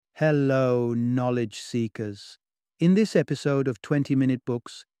Hello, knowledge seekers. In this episode of 20-Minute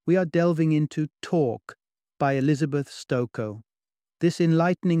Books, we are delving into Talk by Elizabeth Stokoe. This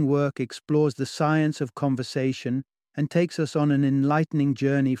enlightening work explores the science of conversation and takes us on an enlightening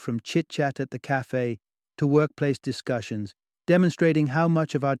journey from chit-chat at the cafe to workplace discussions, demonstrating how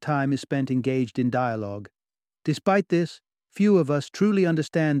much of our time is spent engaged in dialogue. Despite this, few of us truly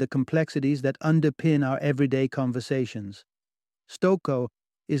understand the complexities that underpin our everyday conversations. Stokoe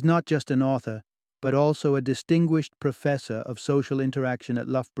is not just an author, but also a distinguished professor of social interaction at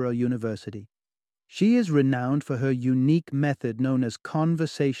Loughborough University. She is renowned for her unique method known as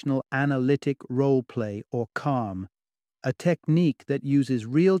conversational analytic role play, or CARM, a technique that uses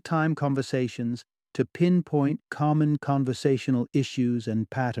real-time conversations to pinpoint common conversational issues and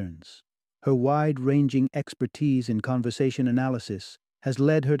patterns. Her wide-ranging expertise in conversation analysis has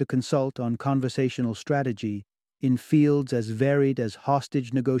led her to consult on conversational strategy in fields as varied as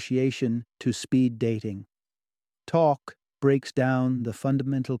hostage negotiation to speed dating. Talk breaks down the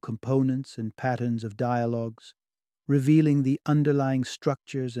fundamental components and patterns of dialogues, revealing the underlying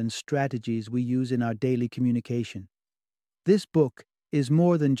structures and strategies we use in our daily communication. This book is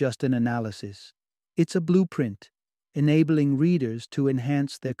more than just an analysis. It's a blueprint, enabling readers to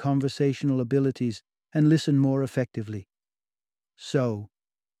enhance their conversational abilities and listen more effectively. So,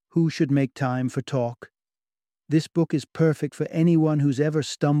 who should make time for talk? This book is perfect for anyone who's ever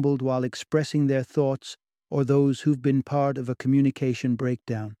stumbled while expressing their thoughts or those who've been part of a communication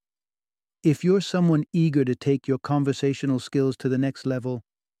breakdown. If you're someone eager to take your conversational skills to the next level,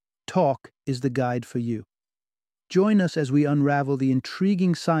 Talk is the guide for you. Join us as we unravel the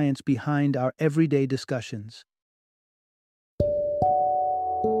intriguing science behind our everyday discussions.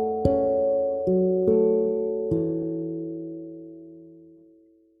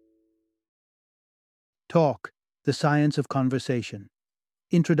 Talk, the Science of Conversation.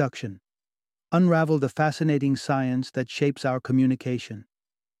 Introduction. Unravel the fascinating science that shapes our communication.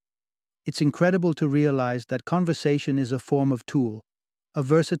 It's incredible to realize that conversation is a form of tool, a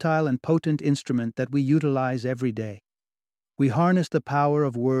versatile and potent instrument that we utilize every day. We harness the power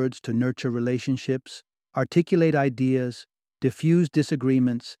of words to nurture relationships, articulate ideas, diffuse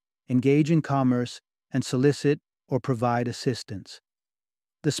disagreements, engage in commerce, and solicit or provide assistance.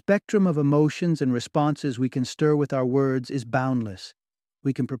 The spectrum of emotions and responses we can stir with our words is boundless.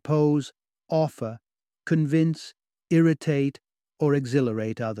 We can propose, offer, convince, irritate, or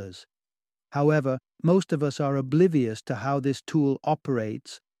exhilarate others. However, most of us are oblivious to how this tool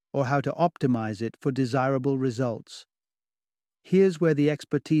operates or how to optimize it for desirable results. Here's where the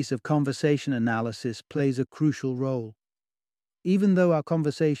expertise of conversation analysis plays a crucial role. Even though our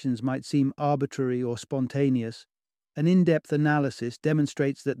conversations might seem arbitrary or spontaneous, an in-depth analysis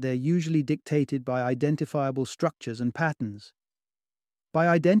demonstrates that they're usually dictated by identifiable structures and patterns. By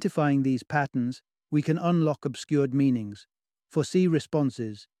identifying these patterns, we can unlock obscured meanings, foresee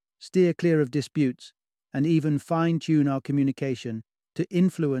responses, steer clear of disputes, and even fine-tune our communication to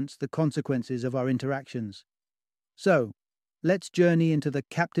influence the consequences of our interactions. So, let's journey into the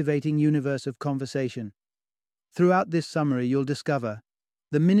captivating universe of conversation. Throughout this summary, you'll discover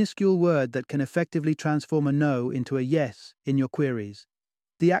the minuscule word that can effectively transform a no into a yes in your queries,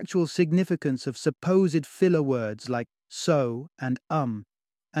 the actual significance of supposed filler words like so and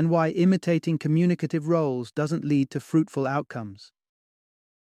why imitating communicative roles doesn't lead to fruitful outcomes.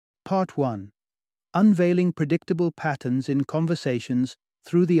 Part 1. Unveiling predictable patterns in conversations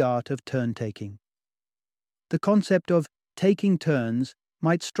through the art of turn-taking. The concept of taking turns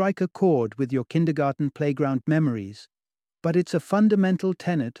might strike a chord with your kindergarten playground memories, but it's a fundamental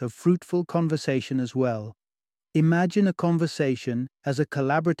tenet of fruitful conversation as well. Imagine a conversation as a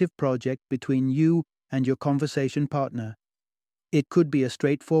collaborative project between you and your conversation partner. It could be a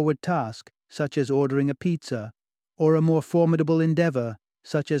straightforward task, such as ordering a pizza, or a more formidable endeavor,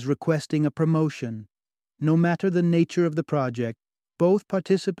 such as requesting a promotion. No matter the nature of the project, both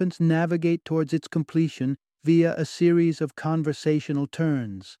participants navigate towards its completion via a series of conversational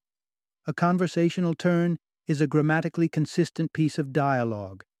turns. A conversational turn is a grammatically consistent piece of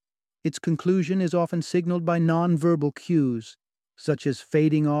dialogue. Its conclusion is often signaled by non-verbal cues, such as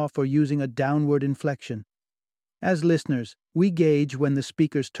fading off or using a downward inflection. As listeners, we gauge when the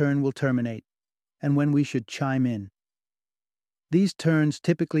speaker's turn will terminate, and when we should chime in. These turns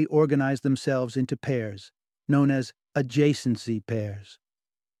typically organize themselves into pairs, known as adjacency pairs.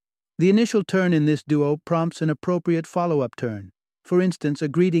 The initial turn in this duo prompts an appropriate follow-up turn. For instance, a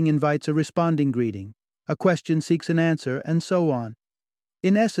greeting invites a responding greeting, a question seeks an answer, and so on.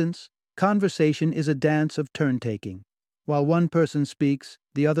 In essence, conversation is a dance of turn-taking. While one person speaks,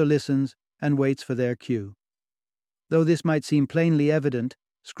 the other listens and waits for their cue. Though this might seem plainly evident,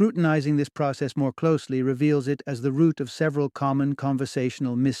 Scrutinizing this process more closely reveals it as the root of several common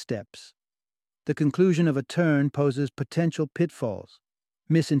conversational missteps. The conclusion of a turn poses potential pitfalls.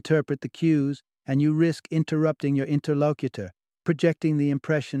 Misinterpret the cues, and you risk interrupting your interlocutor, projecting the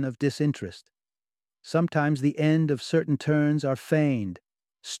impression of disinterest. Sometimes the end of certain turns are feigned,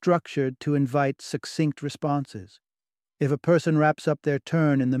 structured to invite succinct responses. If a person wraps up their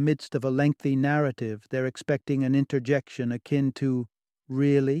turn in the midst of a lengthy narrative, they're expecting an interjection akin to,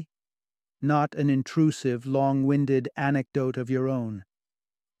 "Really?" not an intrusive, long-winded anecdote of your own.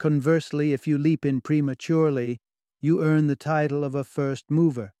 Conversely, if you leap in prematurely, you earn the title of a first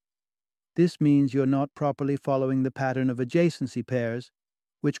mover. This means you're not properly following the pattern of adjacency pairs,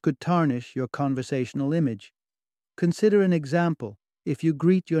 which could tarnish your conversational image. Consider an example. If you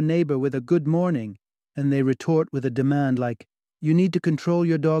greet your neighbor with a good morning, and they retort with a demand like, "You need to control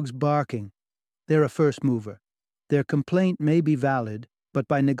your dog's barking," they're a first mover. Their complaint may be valid, but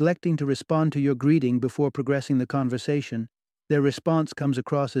by neglecting to respond to your greeting before progressing the conversation, their response comes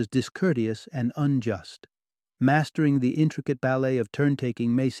across as discourteous and unjust. Mastering the intricate ballet of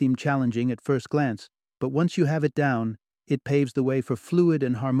turn-taking may seem challenging at first glance, but once you have it down, it paves the way for fluid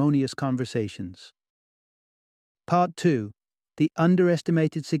and harmonious conversations. Part 2. The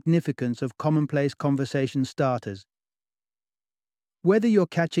underestimated significance of commonplace conversation starters. Whether you're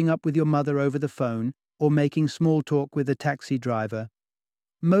catching up with your mother over the phone or making small talk with a taxi driver,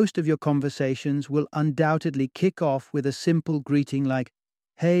 most of your conversations will undoubtedly kick off with a simple greeting like,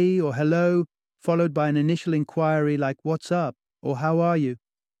 "Hey" or "Hello," followed by an initial inquiry like, "What's up?" or "How are you?"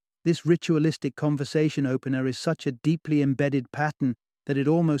 This ritualistic conversation opener is such a deeply embedded pattern that it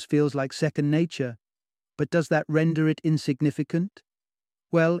almost feels like second nature. But does that render it insignificant?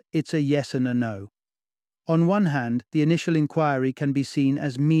 Well, it's a yes and a no. On one hand, the initial inquiry can be seen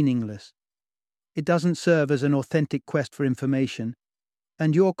as meaningless. It doesn't serve as an authentic quest for information,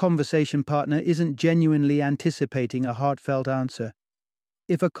 and your conversation partner isn't genuinely anticipating a heartfelt answer.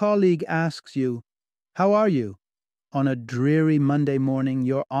 If a colleague asks you, "How are you?" on a dreary Monday morning,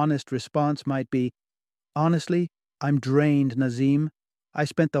 your honest response might be, "Honestly, I'm drained, Nazim. I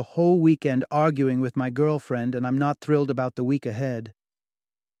spent the whole weekend arguing with my girlfriend, and I'm not thrilled about the week ahead."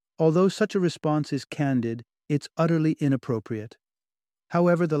 Although such a response is candid, it's utterly inappropriate.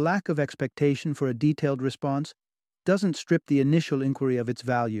 However, the lack of expectation for a detailed response doesn't strip the initial inquiry of its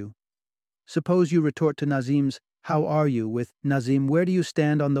value. Suppose you retort to Nazim's "How are you?" with, "Nazim, where do you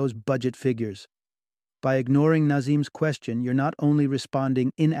stand on those budget figures?" By ignoring Nazim's question, you're not only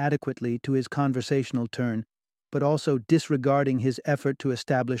responding inadequately to his conversational turn, but also disregarding his effort to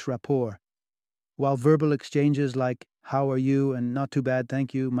establish rapport. While verbal exchanges like, "How are you?" and "Not too bad,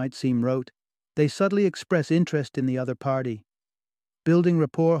 thank you" might seem rote, they subtly express interest in the other party. Building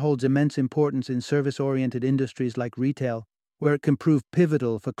rapport holds immense importance in service-oriented industries like retail, where it can prove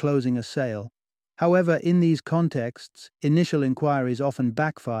pivotal for closing a sale. However, in these contexts, initial inquiries often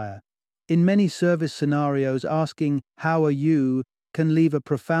backfire. In many service scenarios, asking, "How are you?" can leave a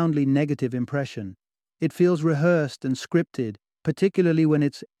profoundly negative impression. It feels rehearsed and scripted, particularly when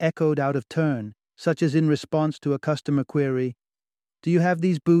it's echoed out of turn, such as in response to a customer query, "Do you have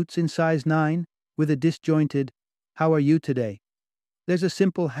these boots in size 9?" with a disjointed, "How are you today?" There's a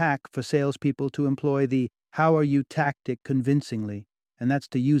simple hack for salespeople to employ the "How are you" tactic convincingly, and that's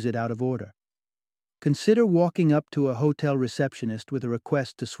to use it out of order. Consider walking up to a hotel receptionist with a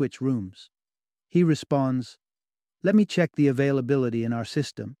request to switch rooms. He responds, "Let me check the availability in our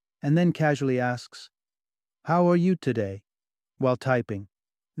system," and then casually asks, "How are you today?" while typing.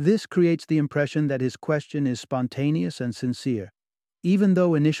 This creates the impression that his question is spontaneous and sincere. Even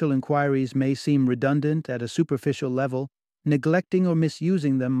though initial inquiries may seem redundant at a superficial level, neglecting or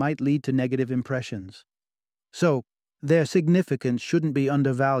misusing them might lead to negative impressions. So, their significance shouldn't be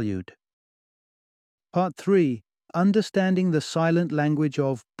undervalued. Part 3. Understanding the silent language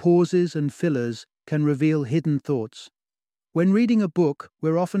of pauses and fillers can reveal hidden thoughts. When reading a book,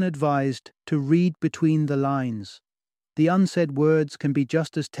 we're often advised to read between the lines. The unsaid words can be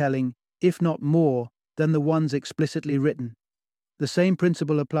just as telling, if not more, than the ones explicitly written. The same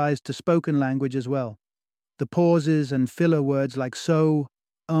principle applies to spoken language as well. The pauses and filler words like "so,"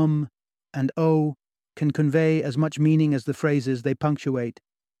 and "oh" can convey as much meaning as the phrases they punctuate.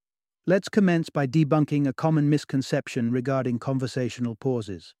 Let's commence by debunking a common misconception regarding conversational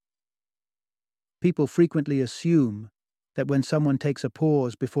pauses. People frequently assume that when someone takes a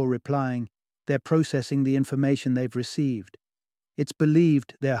pause before replying, they're processing the information they've received. It's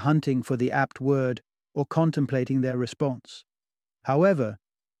believed they're hunting for the apt word or contemplating their response. However,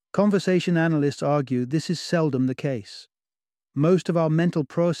 conversation analysts argue this is seldom the case. Most of our mental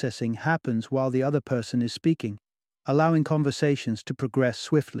processing happens while the other person is speaking, allowing conversations to progress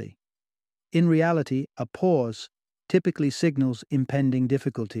swiftly. In reality, a pause typically signals impending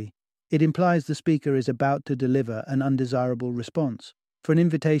difficulty. It implies the speaker is about to deliver an undesirable response. For an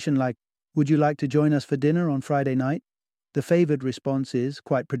invitation like, "Would you like to join us for dinner on Friday night?" the favored response is,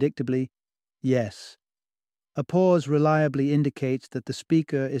 quite predictably, "Yes." A pause reliably indicates that the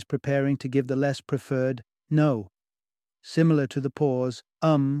speaker is preparing to give the less preferred "no." Similar to the pause,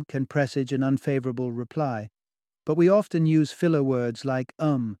 can presage an unfavorable reply, but we often use filler words like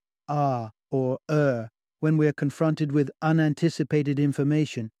ah, or when we're confronted with unanticipated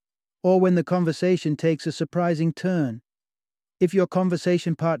information, or when the conversation takes a surprising turn. If your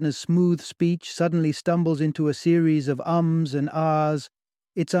conversation partner's smooth speech suddenly stumbles into a series of ums and ahs,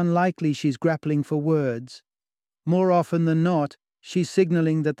 it's unlikely she's grappling for words. More often than not, she's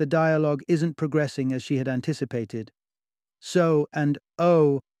signaling that the dialogue isn't progressing as she had anticipated. So and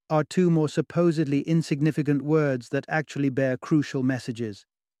oh are two more supposedly insignificant words that actually bear crucial messages.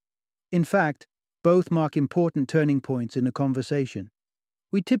 In fact, both mark important turning points in a conversation.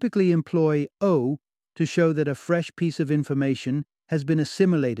 We typically employ "oh" to show that a fresh piece of information has been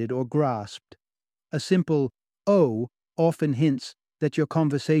assimilated or grasped. A simple "oh" often hints that your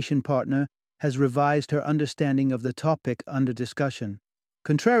conversation partner has revised her understanding of the topic under discussion.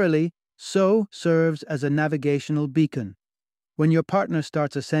 Contrarily, "so" serves as a navigational beacon. When your partner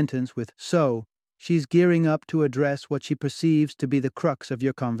starts a sentence with "so," she's gearing up to address what she perceives to be the crux of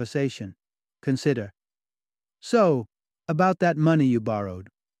your conversation. Consider, "So, about that money you borrowed."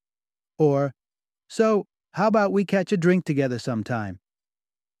 Or, "So, how about we catch a drink together sometime?"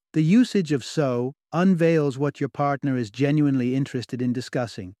 The usage of "so" unveils what your partner is genuinely interested in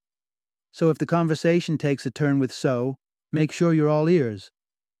discussing. So if the conversation takes a turn with "so," make sure you're all ears.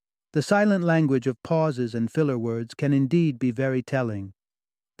 The silent language of pauses and filler words can indeed be very telling.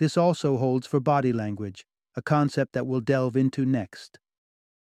 This also holds for body language, a concept that we'll delve into next.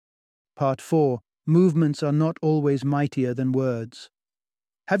 Part 4. Movements are not always mightier than words.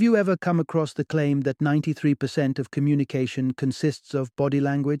 Have you ever come across the claim that 93% of communication consists of body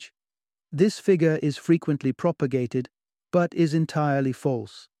language? This figure is frequently propagated, but is entirely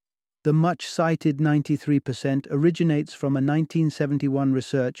false. The much-cited 93% originates from a 1971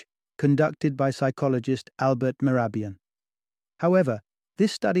 research conducted by psychologist Albert Mehrabian. However,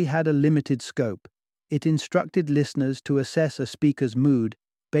 this study had a limited scope. It instructed listeners to assess a speaker's mood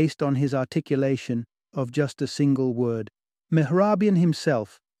based on his articulation of just a single word. Mehrabian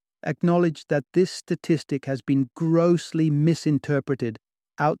himself acknowledged that this statistic has been grossly misinterpreted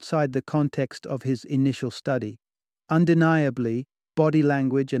outside the context of his initial study. Undeniably, body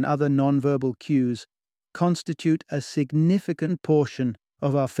language and other nonverbal cues constitute a significant portion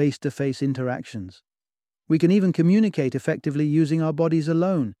of our face-to-face interactions. We can even communicate effectively using our bodies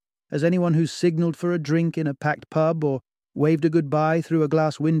alone, as anyone who's signaled for a drink in a packed pub or waved a goodbye through a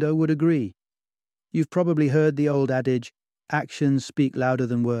glass window would agree. You've probably heard the old adage, "Actions speak louder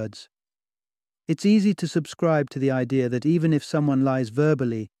than words." It's easy to subscribe to the idea that even if someone lies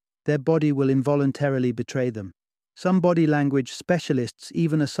verbally, their body will involuntarily betray them. Some body language specialists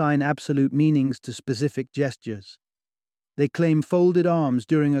even assign absolute meanings to specific gestures. They claim folded arms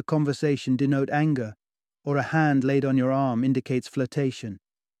during a conversation denote anger, or a hand laid on your arm indicates flirtation.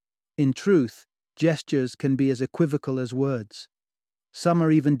 In truth, gestures can be as equivocal as words. Some are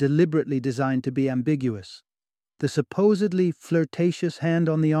even deliberately designed to be ambiguous. The supposedly flirtatious hand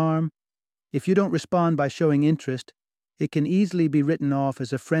on the arm, if you don't respond by showing interest, it can easily be written off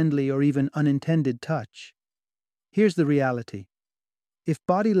as a friendly or even unintended touch. Here's the reality. If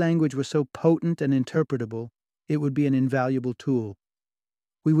body language were so potent and interpretable, it would be an invaluable tool.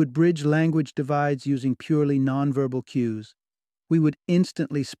 We would bridge language divides using purely nonverbal cues. We would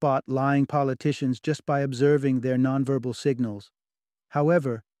instantly spot lying politicians just by observing their nonverbal signals.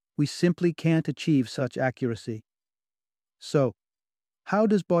 However, we simply can't achieve such accuracy. So, how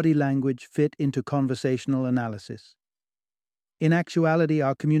does body language fit into conversational analysis? In actuality,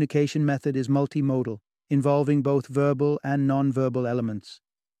 our communication method is multimodal, involving both verbal and nonverbal elements.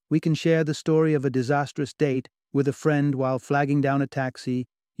 We can share the story of a disastrous date with a friend while flagging down a taxi,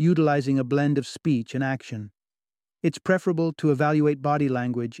 utilizing a blend of speech and action. It's preferable to evaluate body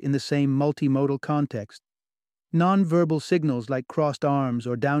language in the same multimodal context. Nonverbal signals like crossed arms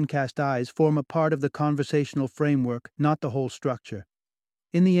or downcast eyes form a part of the conversational framework, not the whole structure.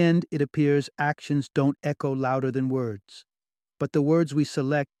 In the end, it appears actions don't echo louder than words, but the words we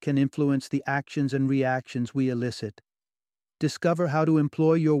select can influence the actions and reactions we elicit. Discover how to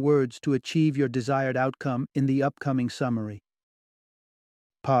employ your words to achieve your desired outcome in the upcoming summary.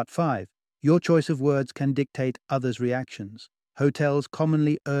 Part 5. Your choice of words can dictate others' reactions. Hotels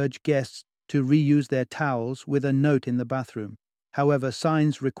commonly urge guests to reuse their towels with a note in the bathroom. However,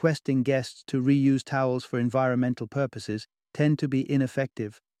 signs requesting guests to reuse towels for environmental purposes tend to be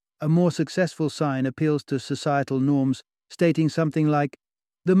ineffective. A more successful sign appeals to societal norms, stating something like,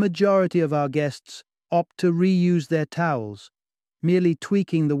 "The majority of our guests opt to reuse their towels." Merely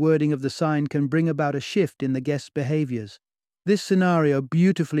tweaking the wording of the sign can bring about a shift in the guests' behaviors. This scenario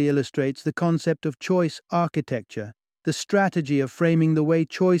beautifully illustrates the concept of choice architecture, the strategy of framing the way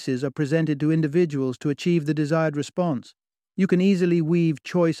choices are presented to individuals to achieve the desired response. You can easily weave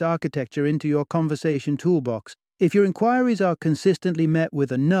choice architecture into your conversation toolbox. If your inquiries are consistently met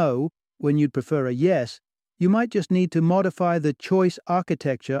with a no when you'd prefer a yes, you might just need to modify the choice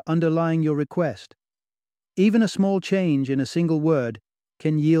architecture underlying your request. Even a small change in a single word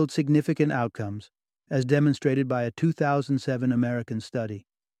can yield significant outcomes, as demonstrated by a 2007 American study.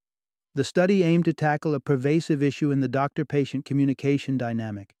 The study aimed to tackle a pervasive issue in the doctor-patient communication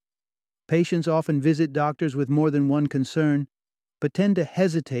dynamic. Patients often visit doctors with more than one concern, but tend to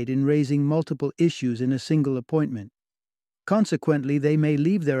hesitate in raising multiple issues in a single appointment. Consequently, they may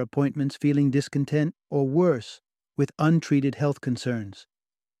leave their appointments feeling discontent or worse, with untreated health concerns.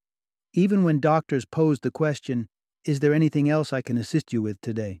 Even when doctors posed the question, "Is there anything else I can assist you with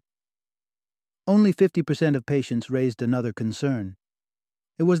today?" only 50% of patients raised another concern.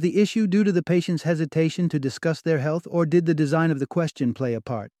 Was the issue due to the patient's hesitation to discuss their health, or did the design of the question play a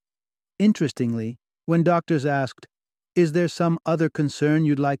part? Interestingly, when doctors asked, "Is there some other concern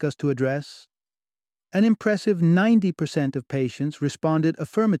you'd like us to address?" an impressive 90% of patients responded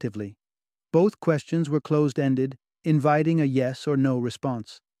affirmatively. Both questions were closed-ended, inviting a yes or no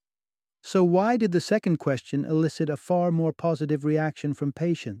response. So why did the second question elicit a far more positive reaction from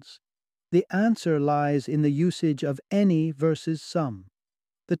patients? The answer lies in the usage of any versus some.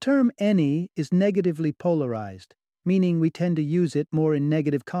 The term any is negatively polarized, meaning we tend to use it more in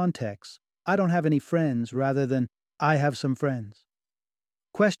negative contexts. "I don't have any friends," rather than "I have some friends."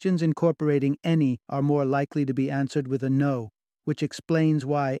 Questions incorporating any are more likely to be answered with a no, which explains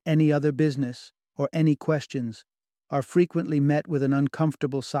why "any other business" or "any questions" are frequently met with an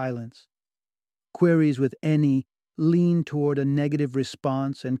uncomfortable silence. Queries with any lean toward a negative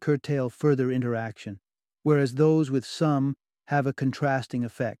response and curtail further interaction, whereas those with some have a contrasting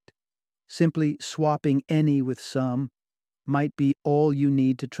effect. Simply swapping any with some might be all you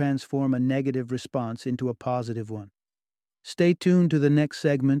need to transform a negative response into a positive one. Stay tuned to the next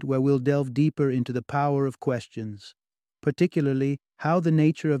segment where we'll delve deeper into the power of questions, particularly how the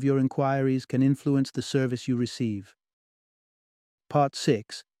nature of your inquiries can influence the service you receive. Part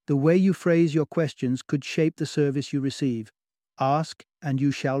 6. The way you phrase your questions could shape the service you receive. Ask, and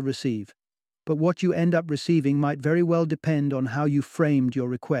you shall receive. But what you end up receiving might very well depend on how you framed your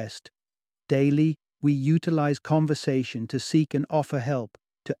request. Daily, we utilize conversation to seek and offer help,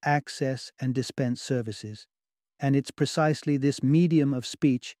 to access and dispense services. And it's precisely this medium of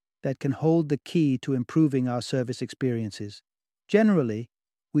speech that can hold the key to improving our service experiences. Generally,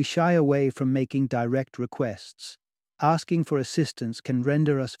 we shy away from making direct requests. Asking for assistance can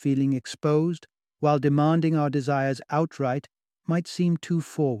render us feeling exposed, while demanding our desires outright might seem too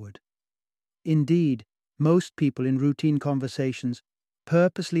forward. Indeed, most people in routine conversations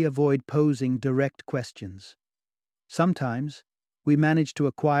purposely avoid posing direct questions. Sometimes, we manage to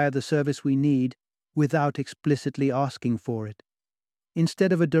acquire the service we need without explicitly asking for it.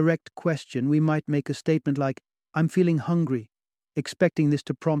 Instead of a direct question, we might make a statement like, "I'm feeling hungry," expecting this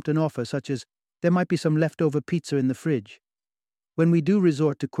to prompt an offer such as, "There might be some leftover pizza in the fridge." When we do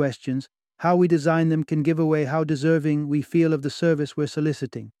resort to questions, how we design them can give away how deserving we feel of the service we're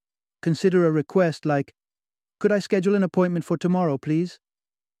soliciting. Consider a request like, "Could I schedule an appointment for tomorrow, please?"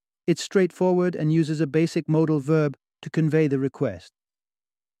 It's straightforward and uses a basic modal verb to convey the request.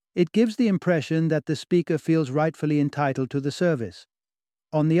 It gives the impression that the speaker feels rightfully entitled to the service.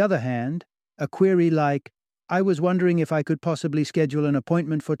 On the other hand, a query like, "I was wondering if I could possibly schedule an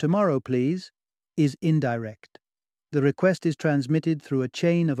appointment for tomorrow, please," is indirect. The request is transmitted through a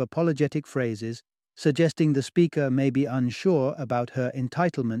chain of apologetic phrases, suggesting the speaker may be unsure about her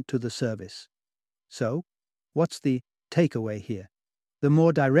entitlement to the service. So, what's the takeaway here? The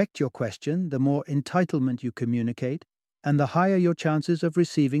more direct your question, the more entitlement you communicate, and the higher your chances of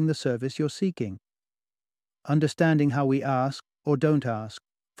receiving the service you're seeking. Understanding how we ask, or don't ask,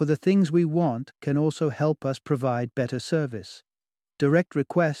 for the things we want can also help us provide better service. Direct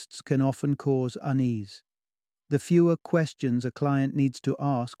requests can often cause unease. The fewer questions a client needs to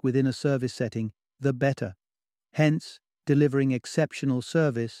ask within a service setting, the better. Hence, delivering exceptional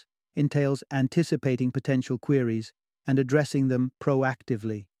service entails anticipating potential queries and addressing them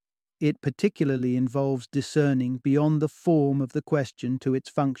proactively. It particularly involves discerning beyond the form of the question to its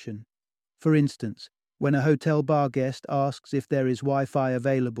function. For instance, when a hotel bar guest asks if there is Wi-Fi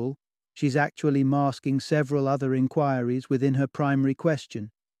available, she's actually masking several other inquiries within her primary question.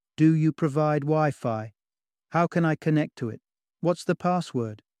 Do you provide Wi-Fi? How can I connect to it? What's the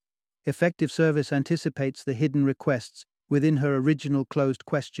password? Effective service anticipates the hidden requests within her original closed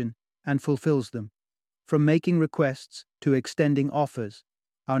question and fulfills them. From making requests to extending offers,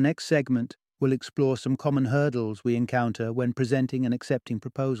 our next segment will explore some common hurdles we encounter when presenting and accepting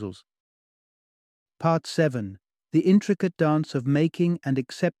proposals. Part 7. The intricate dance of making and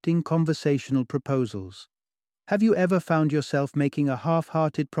accepting conversational proposals. Have you ever found yourself making a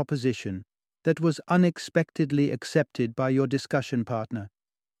half-hearted proposition that was unexpectedly accepted by your discussion partner,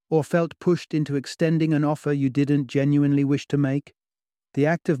 or felt pushed into extending an offer you didn't genuinely wish to make? The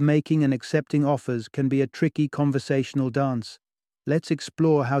act of making and accepting offers can be a tricky conversational dance. Let's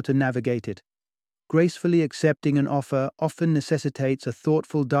explore how to navigate it. Gracefully accepting an offer often necessitates a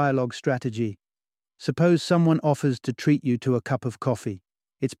thoughtful dialogue strategy. Suppose someone offers to treat you to a cup of coffee.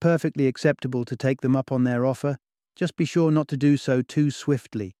 It's perfectly acceptable to take them up on their offer. Just be sure not to do so too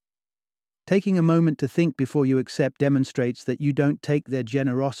swiftly. Taking a moment to think before you accept demonstrates that you don't take their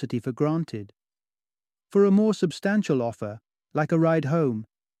generosity for granted. For a more substantial offer, like a ride home,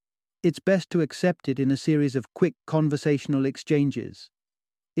 it's best to accept it in a series of quick conversational exchanges.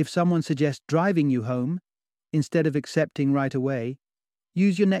 If someone suggests driving you home, instead of accepting right away,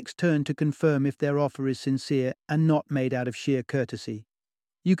 use your next turn to confirm if their offer is sincere and not made out of sheer courtesy.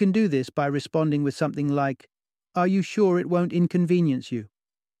 You can do this by responding with something like, "Are you sure it won't inconvenience you?"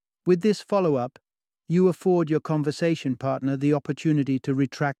 With this follow-up, you afford your conversation partner the opportunity to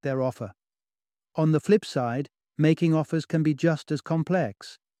retract their offer. On the flip side, making offers can be just as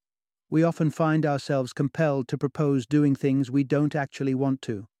complex. We often find ourselves compelled to propose doing things we don't actually want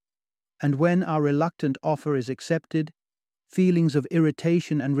to. And when our reluctant offer is accepted, feelings of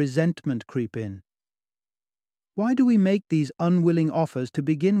irritation and resentment creep in. Why do we make these unwilling offers to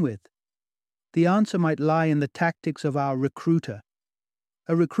begin with? The answer might lie in the tactics of our recruiter.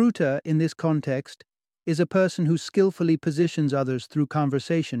 A recruiter, in this context, is a person who skillfully positions others through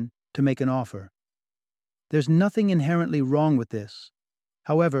conversation to make an offer. There's nothing inherently wrong with this.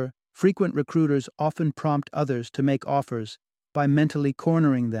 However, frequent recruiters often prompt others to make offers by mentally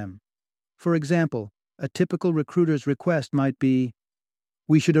cornering them. For example, a typical recruiter's request might be,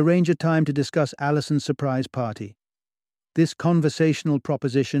 "We should arrange a time to discuss Allison's surprise party." This conversational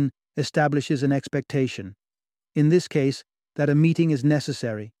proposition establishes an expectation, in this case, that a meeting is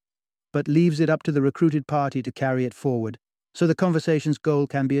necessary, but leaves it up to the recruited party to carry it forward, so the conversation's goal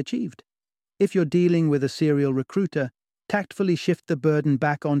can be achieved. If you're dealing with a serial recruiter, tactfully shift the burden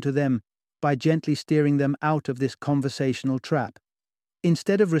back onto them by gently steering them out of this conversational trap.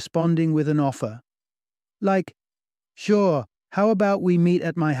 Instead of responding with an offer, like, "Sure, how about we meet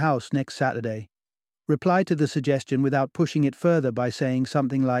at my house next Saturday?" Reply to the suggestion without pushing it further by saying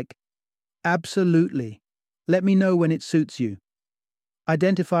something like, "Absolutely. Let me know when it suits you."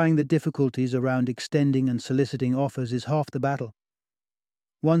 Identifying the difficulties around extending and soliciting offers is half the battle.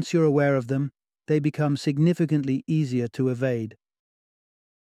 Once you're aware of them, they become significantly easier to evade.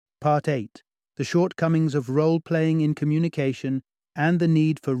 Part 8. The shortcomings of role-playing in communication and the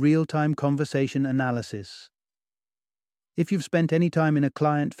need for real-time conversation analysis. If you've spent any time in a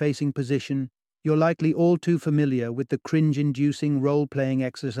client-facing position, you're likely all too familiar with the cringe-inducing role-playing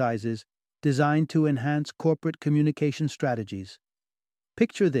exercises designed to enhance corporate communication strategies.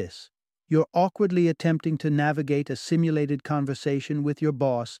 Picture this. You're awkwardly attempting to navigate a simulated conversation with your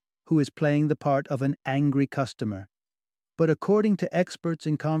boss who is playing the part of an angry customer. But according to experts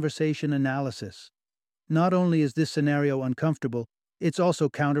in conversation analysis, not only is this scenario uncomfortable, it's also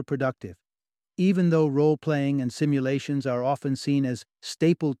counterproductive. Even though role-playing and simulations are often seen as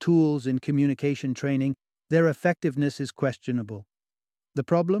staple tools in communication training, their effectiveness is questionable. The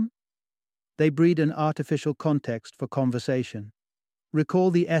problem? They breed an artificial context for conversation.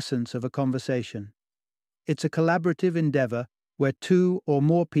 Recall the essence of a conversation. It's a collaborative endeavor where two or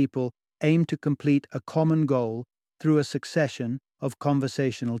more people aim to complete a common goal through a succession of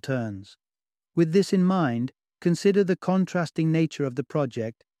conversational turns. With this in mind, consider the contrasting nature of the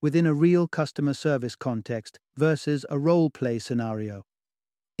project within a real customer service context versus a role-play scenario.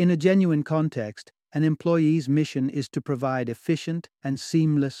 In a genuine context, an employee's mission is to provide efficient and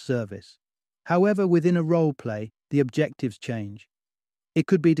seamless service. However, within a role-play, the objectives change. It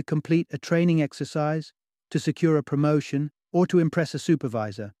could be to complete a training exercise, to secure a promotion, or to impress a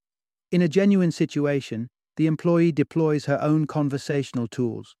supervisor. In a genuine situation, the employee deploys her own conversational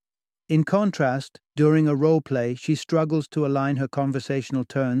tools. In contrast, during a role-play, she struggles to align her conversational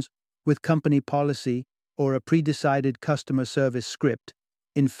turns with company policy or a pre-decided customer service script.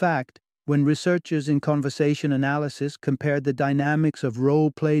 In fact, When researchers in conversation analysis compared the dynamics of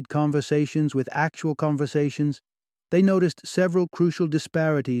role-played conversations with actual conversations, they noticed several crucial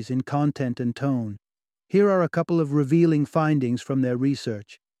disparities in content and tone. Here are a couple of revealing findings from their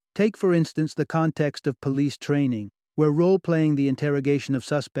research. Take, for instance, the context of police training, where role-playing the interrogation of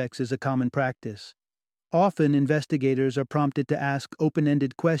suspects is a common practice. Often, investigators are prompted to ask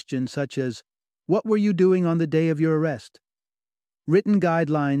open-ended questions such as, "What were you doing on the day of your arrest?" Written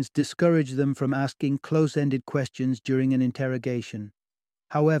guidelines discourage them from asking close-ended questions during an interrogation.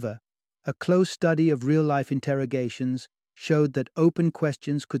 However, a close study of real-life interrogations showed that open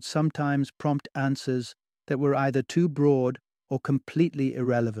questions could sometimes prompt answers that were either too broad or completely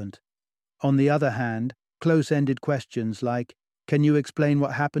irrelevant. On the other hand, close-ended questions like, "Can you explain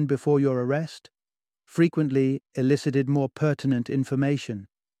what happened before your arrest?" frequently elicited more pertinent information.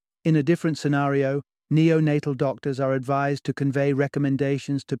 In a different scenario, neonatal doctors are advised to convey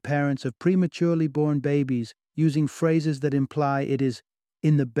recommendations to parents of prematurely born babies using phrases that imply it is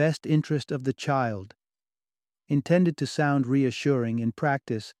 "in the best interest of the child." Intended to sound reassuring, in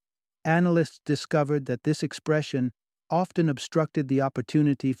practice, analysts discovered that this expression often obstructed the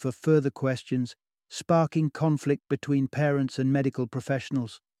opportunity for further questions, sparking conflict between parents and medical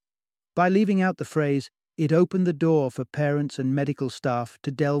professionals. By leaving out the phrase, it opened the door for parents and medical staff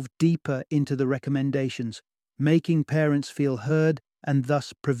to delve deeper into the recommendations, making parents feel heard and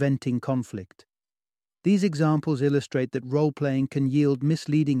thus preventing conflict. These examples illustrate that role-playing can yield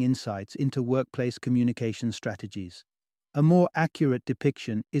misleading insights into workplace communication strategies. A more accurate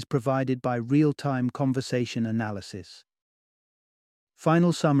depiction is provided by real-time conversation analysis.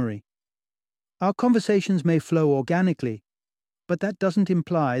 Final summary. Our conversations may flow organically, but that doesn't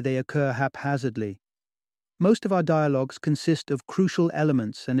imply they occur haphazardly. Most of our dialogues consist of crucial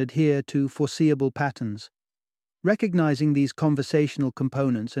elements and adhere to foreseeable patterns. Recognizing these conversational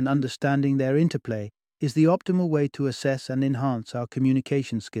components and understanding their interplay is the optimal way to assess and enhance our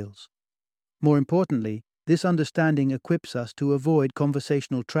communication skills. More importantly, this understanding equips us to avoid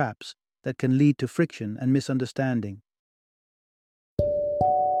conversational traps that can lead to friction and misunderstanding.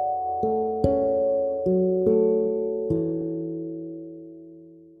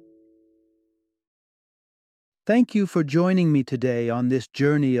 Thank you for joining me today on this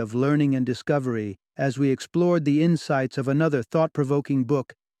journey of learning and discovery as we explored the insights of another thought-provoking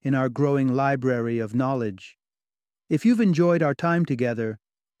book in our growing library of knowledge. If you've enjoyed our time together,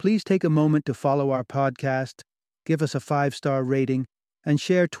 please take a moment to follow our podcast, give us a 5-star rating, and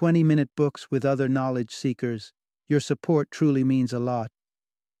share 20-minute books with other knowledge seekers. Your support truly means a lot.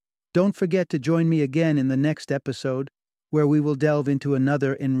 Don't forget to join me again in the next episode, where we will delve into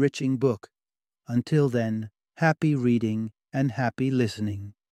another enriching book. Until then, happy reading and happy listening.